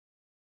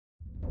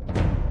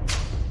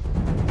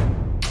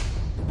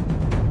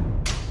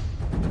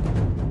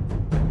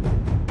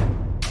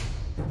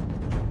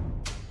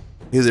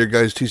Hey there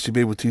guys, TC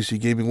Babe with TC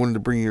Gaming. Wanted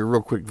to bring you a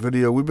real quick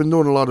video. We've been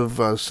doing a lot of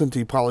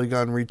Synty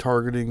Polygon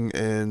retargeting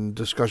and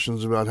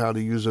discussions about how to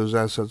use those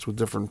assets with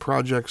different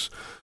projects.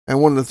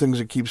 And one of the things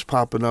that keeps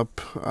popping up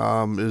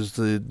is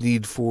the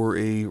need for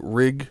a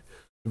rig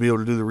to be able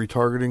to do the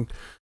retargeting.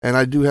 And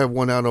I do have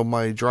one out on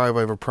my drive.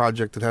 I have a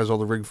project that has all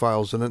the rig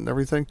files in it and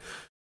everything.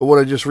 But what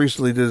I just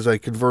recently did is I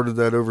converted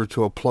that over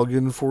to a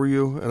plugin for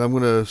you. And I'm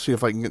going to see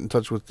if I can get in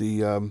touch with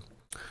the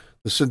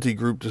Synty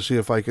group to see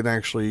if I can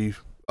actually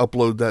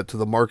upload that to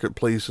the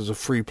marketplace as a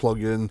free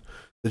plugin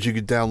that you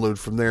could download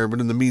from there. But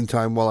in the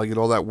meantime, while I get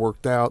all that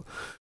worked out,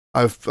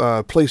 I've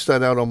placed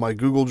that out on my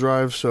Google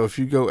Drive. So if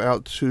you go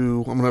out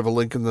to, I'm gonna have a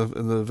link in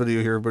the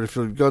video here, but if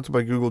you go out to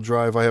my Google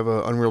Drive, I have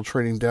a Unreal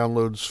Training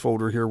Downloads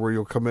folder here where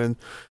you'll come in and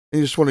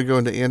you just want to go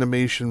into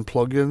Animation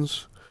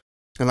Plugins,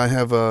 and I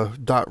have a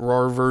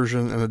 .rar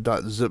version and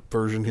a .zip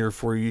version here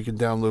for you. You can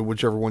download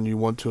whichever one you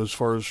want to as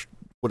far as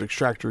what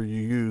extractor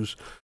you use.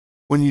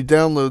 When you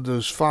download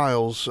those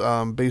files,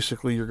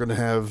 basically you're going to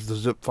have the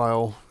zip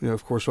file,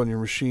 of course, on your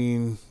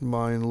machine.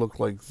 Mine look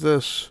like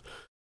this.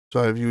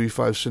 So I have UE5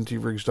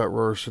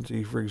 syntyrigs.rar,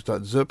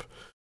 syntyrigs.zip.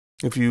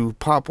 If you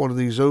pop one of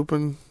these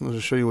open, I'll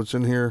just show you what's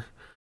in here.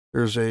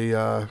 There's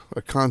a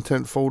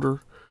content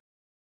folder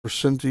for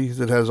Synty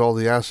that has all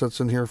the assets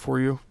in here for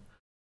you.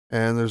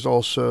 And there's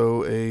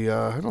also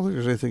I don't think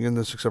there's anything in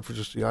this except for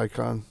just the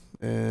icon.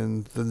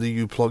 And then the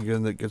U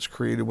plugin that gets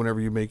created whenever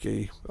you make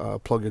a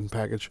plugin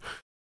package.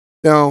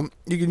 Now,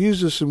 you can use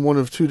this in one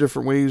of two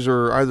different ways,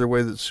 or either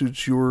way that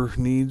suits your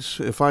needs.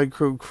 If I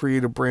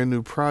create a brand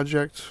new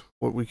project,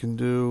 what we can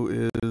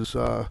do is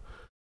we'll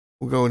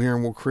go in here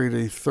and we'll create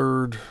a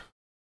third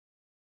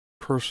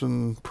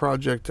person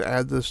project to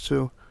add this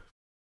to.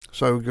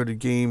 So I would go to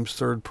Games,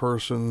 Third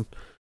Person,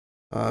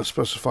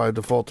 specify a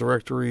default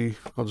directory.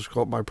 I'll just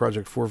call it my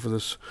project 4 for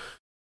this.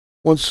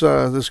 Once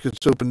this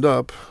gets opened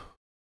up,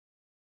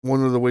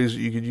 one of the ways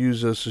that you could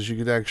use this is you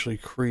could actually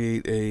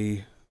create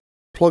a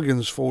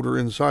plugins folder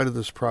inside of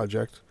this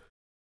project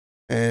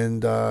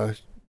and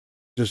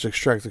just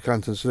extract the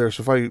contents there.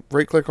 So if I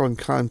right click on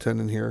content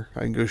in here,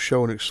 I can go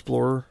show and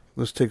explorer.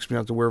 This takes me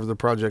out to wherever the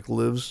project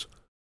lives.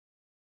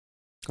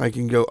 I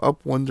can go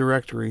up one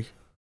directory,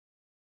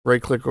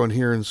 right click on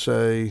here and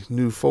say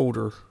new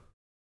folder,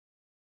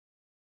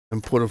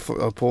 and put a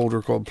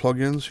folder called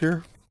plugins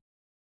here.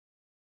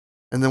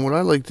 And then what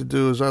I like to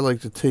do is I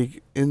like to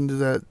take into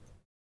that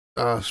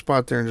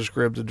spot there and just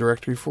grab the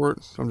directory for it.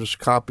 I'm just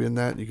copying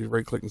that. You can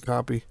right click and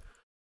copy.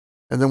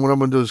 And then what I'm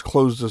going to do is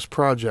close this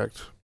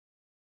project.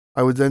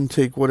 I would then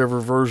take whatever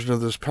version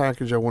of this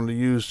package I wanted to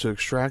use to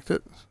extract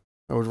it.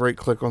 I would right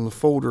click on the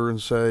folder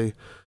and say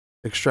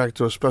extract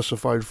to a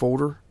specified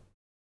folder.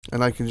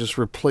 And I can just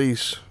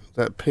replace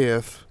that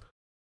path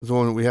with the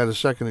one that we had a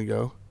second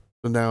ago.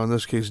 So now in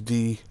this case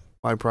D,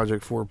 my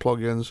project 4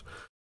 plugins,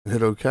 and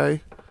hit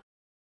OK.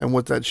 And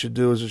what that should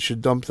do is it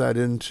should dump that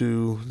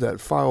into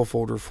that file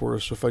folder for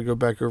us. So if I go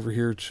back over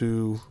here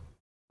to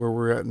where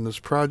we're at in this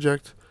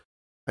project,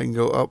 I can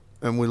go up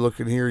and we look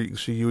in here, you can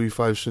see UE5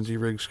 Synty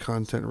Rigs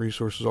content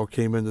resources all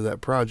came into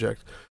that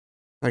project.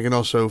 I can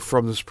also,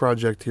 from this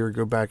project here,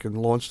 go back and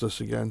launch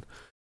this again.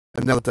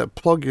 And now that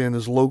plugin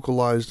is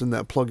localized in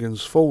that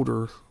plugins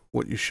folder,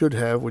 what you should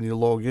have when you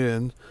log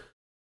in,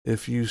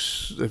 if you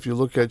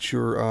look at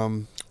your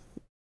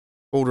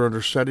folder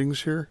under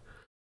settings here,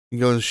 you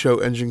go and show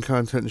engine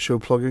content and show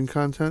plugin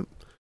content.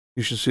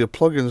 You should see a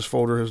plugins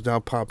folder has now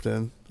popped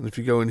in. And if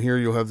you go in here,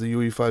 you'll have the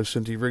UE5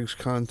 Synty Rigs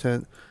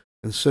content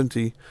and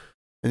Synty,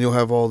 and you'll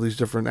have all these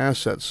different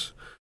assets.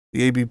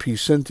 The ABP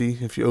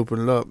Synty, if you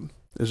open it up,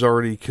 is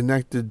already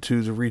connected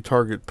to the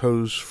retarget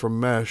pose from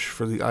mesh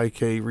for the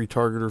IK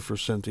retargeter for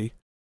Synty.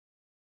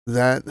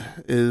 That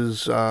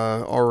is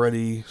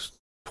already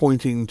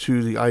pointing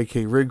to the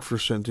IK rig for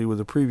Synty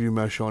with a preview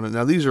mesh on it.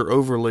 Now these are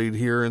overlaid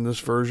here in this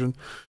version.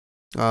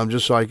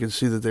 Just so I can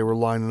see that they were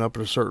lining up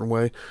in a certain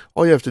way.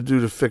 All you have to do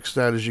to fix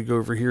that is you go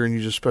over here and you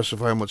just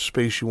specify how much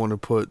space you want to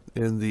put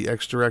in the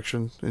X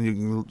direction, and you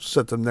can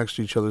set them next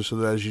to each other so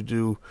that as you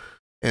do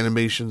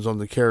animations on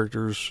the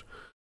characters,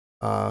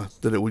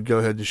 that it would go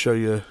ahead and show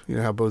you,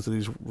 how both of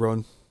these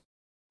run.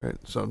 Right,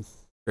 so I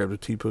grabbed a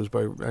T-pose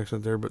by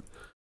accident there, but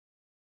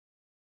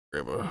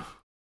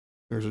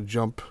there's a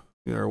jump,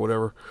 or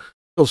whatever.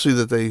 You'll see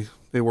that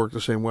they work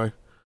the same way.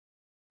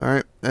 All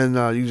right, and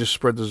you just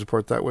spread those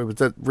apart that way. But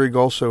that rig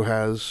also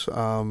has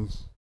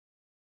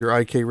your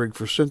IK rig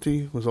for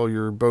Synty with all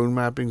your bone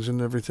mappings and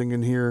everything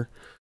in here,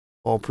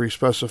 all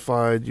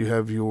pre-specified. You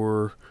have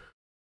your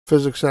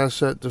physics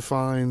asset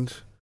defined.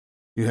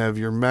 You have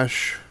your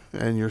mesh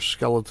and your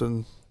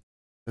skeleton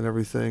and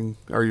everything,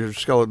 or your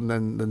skeleton,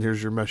 and then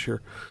here's your mesh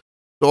here.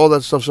 So all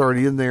that stuff's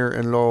already in there,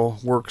 and it all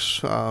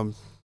works.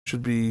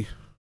 Should be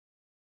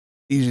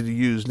easy to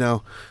use.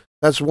 Now,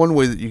 that's one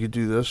way that you could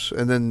do this.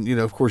 And then,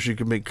 of course, you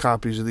can make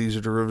copies of these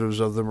or derivatives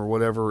of them or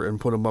whatever and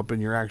put them up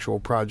in your actual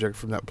project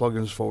from that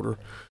plugins folder.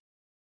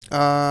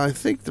 I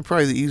think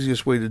probably the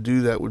easiest way to do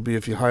that would be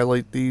if you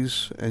highlight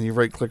these and you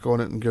right click on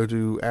it and go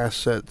to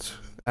Asset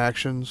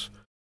Actions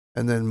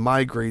and then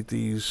migrate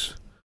these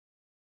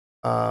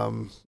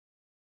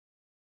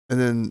And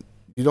then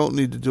you don't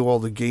need to do all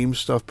the game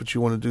stuff, but you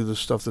want to do the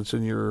stuff that's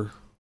in your,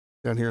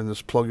 down here in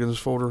this plugins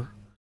folder,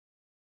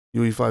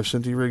 UE5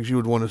 Synty rigs. You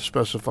would want to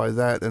specify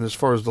that. And as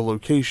far as the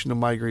location to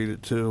migrate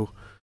it to,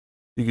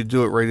 you could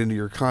do it right into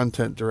your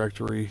content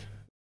directory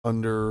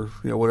under,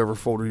 whatever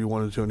folder you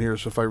wanted to in here.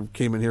 So if I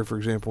came in here, for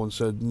example, and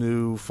said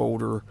new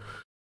folder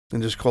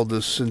and just called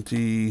this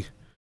Synty,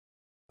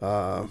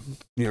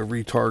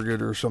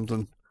 Retarget or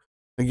something,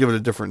 and give it a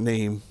different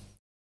name.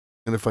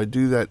 And if I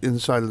do that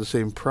inside of the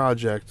same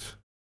project,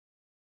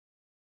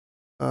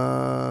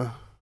 oh,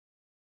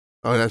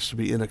 it has to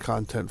be in a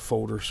content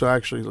folder. So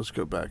actually, let's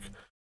go back.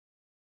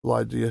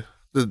 Lied to you.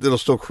 It'll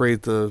still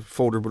create the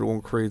folder, but it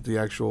won't create the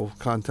actual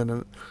content in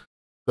it.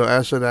 So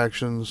asset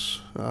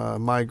actions,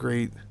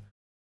 migrate,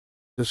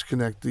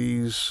 disconnect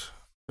these,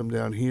 come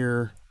down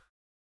here,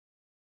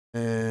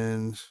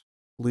 and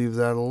leave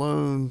that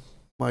alone.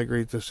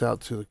 Migrate this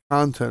out to the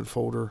content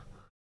folder,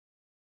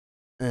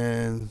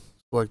 and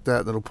select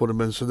that. That'll put them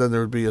in. So then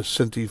there would be a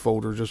Synty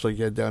folder, just like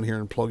you had down here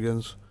in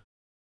plugins.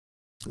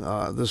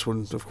 This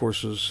one, of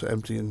course, is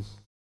empty and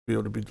be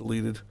able to be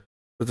deleted.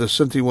 But the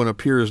Synty one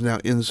appears now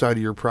inside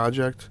of your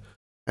project,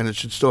 and it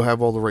should still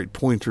have all the right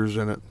pointers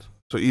in it.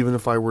 So even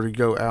if I were to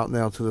go out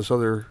now to this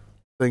other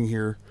thing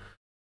here,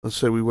 let's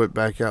say we went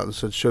back out and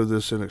said show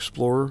this in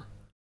Explorer,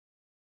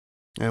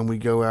 and we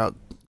go out,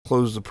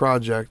 close the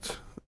project,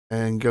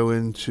 and go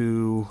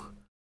into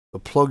the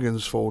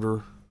plugins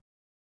folder,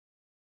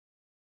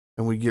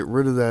 and we get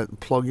rid of that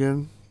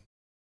plugin.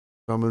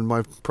 I'm in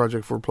my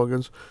project for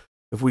plugins.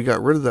 If we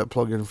got rid of that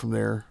plugin from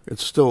there,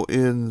 it's still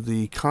in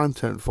the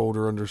content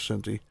folder under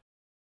Synty.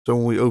 So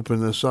when we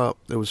open this up,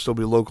 it would still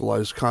be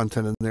localized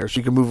content in there. So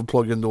you can move a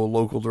plugin to a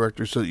local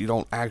directory so that you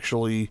don't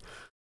actually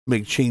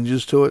make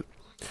changes to it.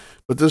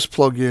 But this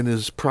plugin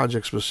is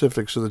project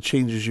specific, so the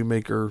changes you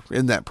make are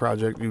in that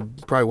project. You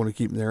probably want to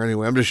keep them there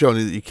anyway. I'm just showing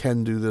you that you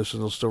can do this and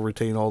it'll still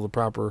retain all the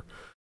proper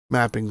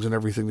mappings and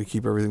everything to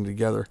keep everything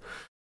together.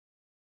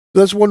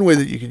 That's one way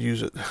that you could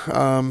use it.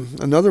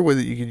 Another way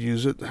that you could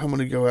use it, I'm going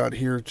to go out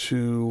here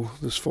to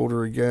this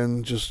folder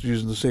again, just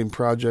using the same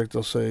project.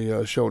 I'll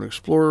say show in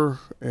Explorer,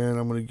 and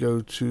I'm going to go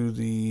to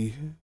the,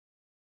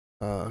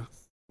 I'm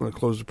going to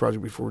close the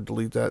project before we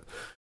delete that.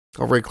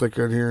 I'll right click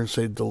on here and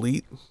say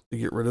delete to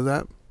get rid of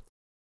that.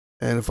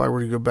 And if I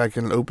were to go back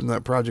in and open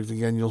that project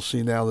again, you'll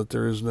see now that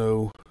there is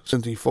no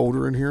Synty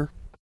folder in here.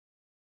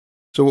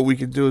 So what we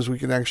can do is we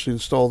can actually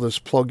install this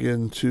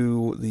plugin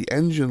to the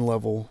engine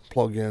level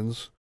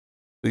plugins.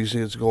 So you see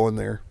it's going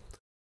there.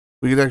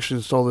 We can actually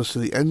install this to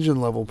the engine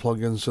level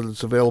plugin so that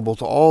it's available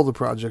to all the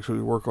projects that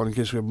we work on in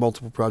case we have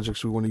multiple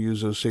projects we want to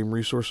use those same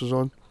resources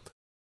on.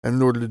 And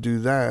in order to do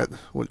that,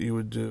 what you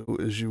would do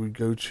is you would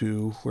go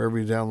to wherever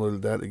you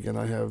downloaded that. Again,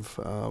 I have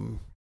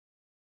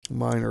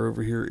mine are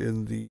over here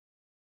in the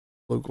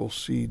local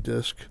C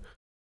disk.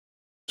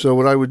 So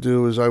what I would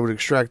do is I would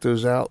extract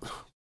those out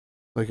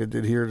like I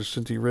did here to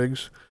Synty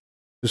rigs.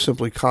 Just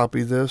simply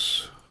copy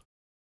this,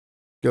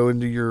 go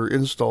into your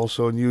install.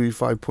 So in UE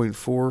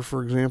 5.4,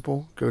 for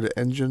example, go to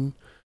engine,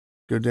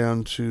 go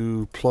down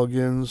to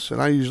plugins,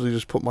 and I usually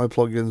just put my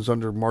plugins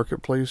under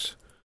marketplace.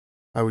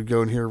 I would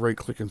go in here, right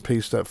click and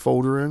paste that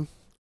folder in.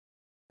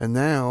 And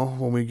now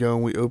when we go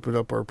and we open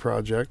up our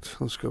project,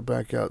 let's go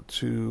back out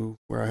to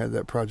where I had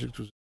that project.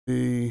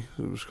 It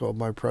was called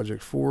My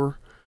Project 4.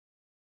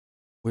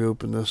 We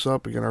open this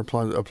up again. Our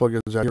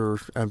plugins out here are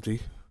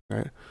empty,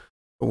 right?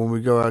 But when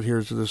we go out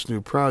here to this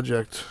new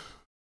project,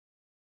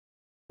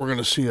 we're going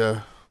to see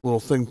a little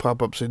thing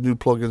pop up say new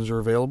plugins are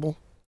available.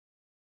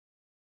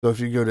 So if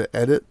you go to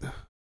edit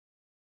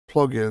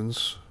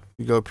plugins,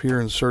 you go up here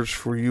and search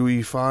for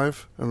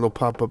UE5, and it'll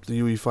pop up the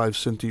UE5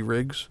 Synty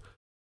rigs.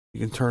 You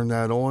can turn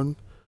that on,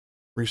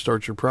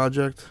 restart your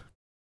project.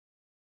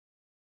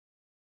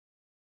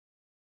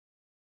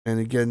 And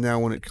again, now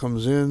when it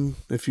comes in,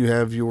 if you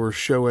have your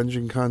show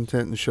engine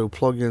content and show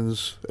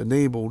plugins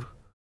enabled,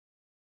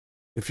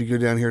 if you go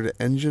down here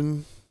to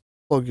engine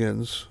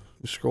plugins,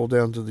 you scroll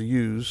down to the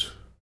use,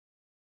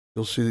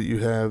 you'll see that you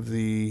have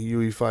the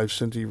UE5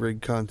 Synty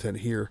rig content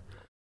here.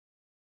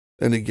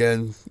 And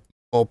again,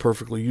 all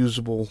perfectly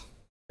usable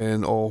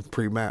and all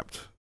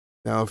pre-mapped.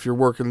 Now, if you're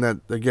working that,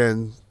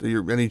 again,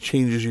 any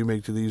changes you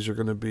make to these are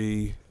going to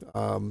be,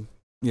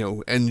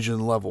 engine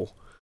level.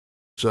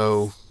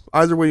 So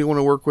either way you want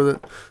to work with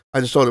it,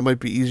 I just thought it might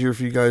be easier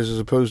for you guys as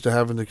opposed to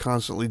having to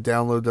constantly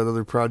download that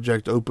other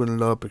project, open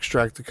it up,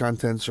 extract the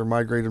contents, or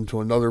migrate them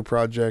to another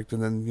project,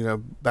 and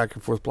then, back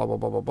and forth, blah, blah,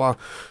 blah, blah, blah.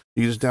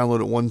 You just download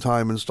it one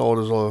time, install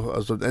it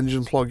as an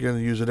engine plugin,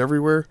 and use it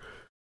everywhere,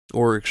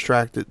 or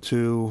extract it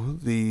to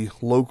the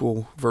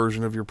local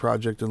version of your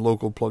project and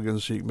local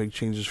plugins so you can make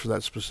changes for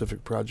that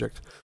specific project.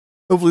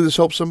 Hopefully this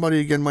helps somebody.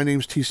 Again, my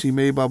name's TC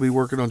Mabe. I'll be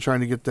working on trying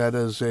to get that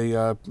as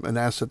an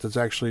asset that's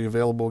actually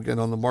available again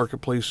on the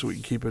marketplace so we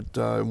can keep it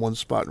in one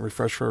spot and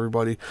refresh for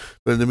everybody.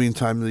 But in the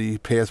meantime, the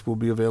path will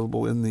be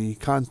available in the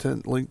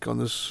content link on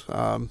this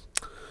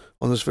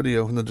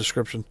video in the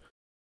description.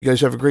 You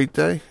guys have a great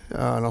day,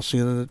 and I'll see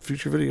you in a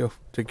future video.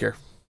 Take care.